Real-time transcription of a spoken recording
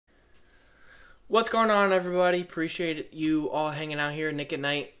What's going on, everybody? Appreciate you all hanging out here. Nick at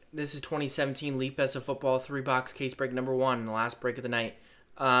Night. This is 2017 Leap Best of Football 3-box case break number 1, the last break of the night.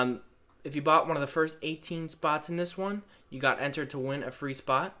 If you bought one of the first 18 spots in this one, you got entered to win a free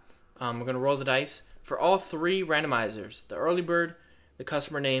spot. We're going to roll the dice for all 3 randomizers: the early bird, the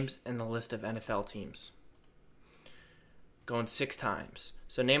customer names, and the list of NFL teams. Going 6 times.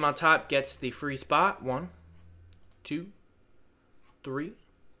 So name on top gets the free spot. 1, 2, 3,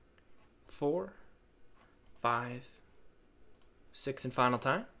 4, 5, 6, and final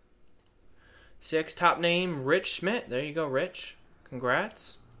time. 6, top name, Rich Schmidt. There you go, Rich.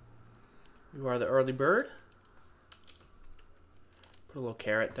 Congrats. You are the early bird. Put a little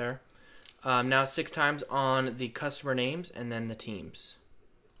caret there. Now 6 times on the customer names and then the teams.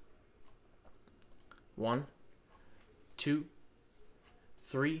 1, 2,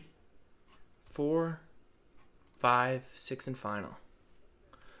 3, 4, 5, 6, and final.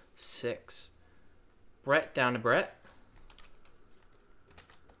 6. Brett down to Brett.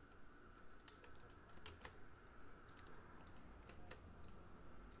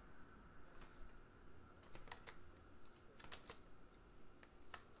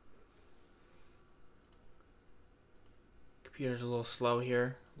 Computer's a little slow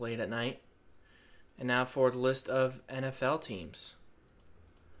here, late at night. And now for the list of NFL teams.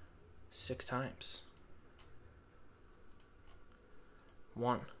 6 times.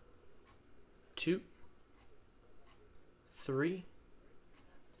 1, 2, 3,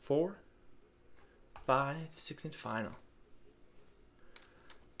 4, 5, 6, and final.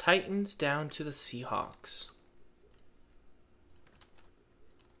 Titans down to the Seahawks.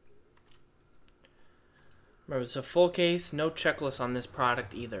 Remember, it's a full case, no checklist on this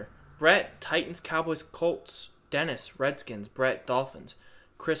product either. Brett, Titans, Cowboys, Colts. Dennis, Redskins. Brett, Dolphins.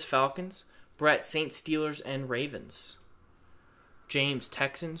 Chris, Falcons. Brett, Saints, Steelers, and Ravens. James,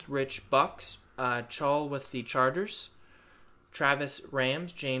 Texans. Rich, Bucks. Chal with the Chargers. Travis,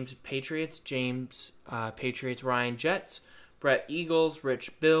 Rams. James, Patriots. James, Patriots. Ryan, Jets. Brett, Eagles.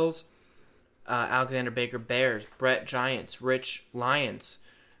 Rich, Bills. Alexander Baker, Bears. Brett, Giants. Rich, Lions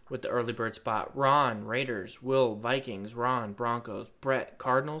with the early bird spot. Ron, Raiders. Will, Vikings. Ron, Broncos. Brett,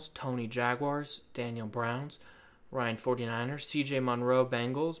 Cardinals. Tony, Jaguars. Daniel, Browns. Ryan, 49ers. CJ Monroe,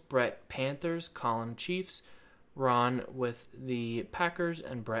 Bengals. Brett, Panthers. Colin, Chiefs. Ron with the Packers,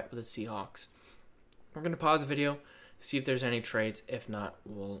 and Brett with the Seahawks. We're going to pause the video, see if there's any trades. If not,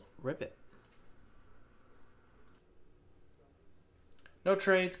 we'll rip it. No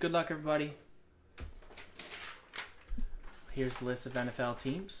trades. Good luck, everybody. Here's the list of NFL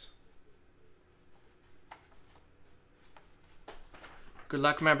teams. Good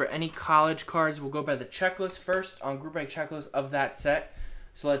luck. Remember, any college cards will go by the checklist first on group break checklist of that set.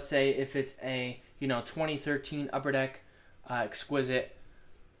 So let's say if it's a 2013 Upper Deck Exquisite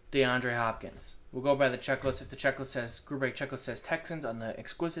DeAndre Hopkins. We'll go by the checklist. If the checklist says, group break checklist says Texans on the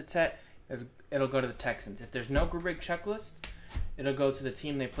Exquisite set, it'll go to the Texans. If there's no group break checklist, it'll go to the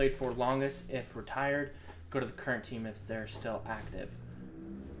team they played for longest if retired. Go to the current team if they're still active.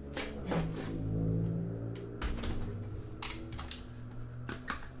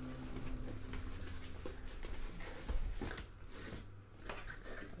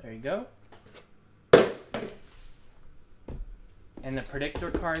 There you go. And the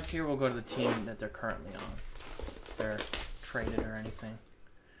predictor cards here will go to the team that they're currently on. If they're traded or anything.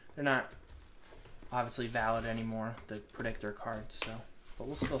 They're not obviously valid anymore, the predictor cards, so but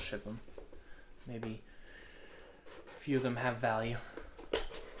we'll still ship them. Maybe a few of them have value.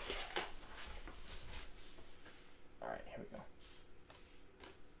 Alright, here we go.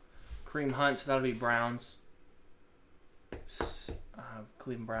 Kareem Hunt, so that'll be Browns.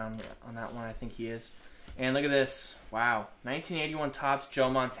 Cleveland Brown on that one, I think he is. And look at this. Wow. 1981 Topps,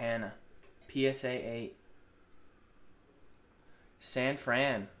 Joe Montana. PSA 8. San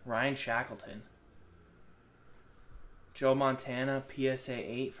Fran, Ryan Shackleton. Joe Montana, PSA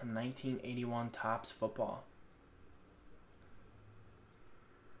 8 from 1981 Topps Football.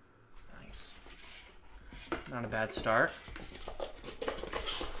 Nice. Not a bad start.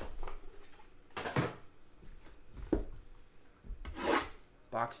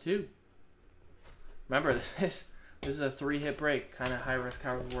 Box 2. Remember, this is a 3-hit break. Kind of high risk,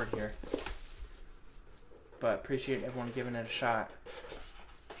 high reward here. But appreciate everyone giving it a shot.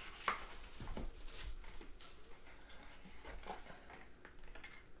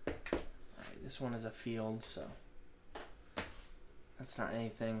 Alright, this one is a field, so that's not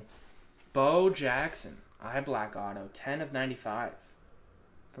anything. Bo Jackson, eye black auto, 10 of 95.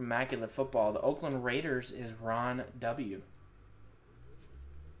 From Immaculate Football. The Oakland Raiders is Ron W.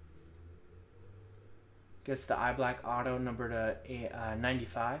 Gets the eye black auto number to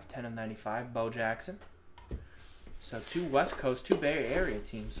 95, 10 of 95, Bo Jackson. So 2 West Coast, 2 Bay Area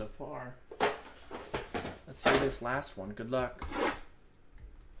teams so far. Let's see this last one. Good luck.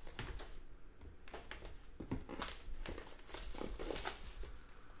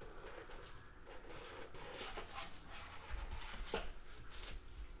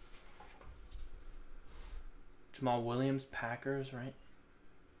 Jamal Williams, Packers, right?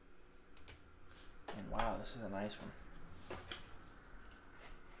 And wow, this is a nice one.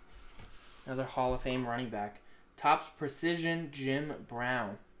 Another Hall of Fame running back. Topps Precision Jim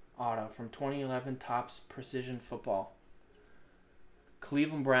Brown auto from 2011 Topps Precision Football.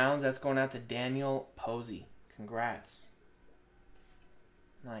 Cleveland Browns, that's going out to Daniel Posey. Congrats.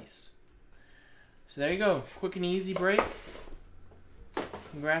 Nice. So there you go. Quick and easy break.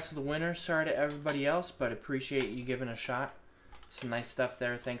 Congrats to the winner. Sorry to everybody else, but appreciate you giving a shot. Some nice stuff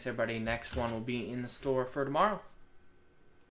there. Thanks, everybody. Next one will be in the store for tomorrow.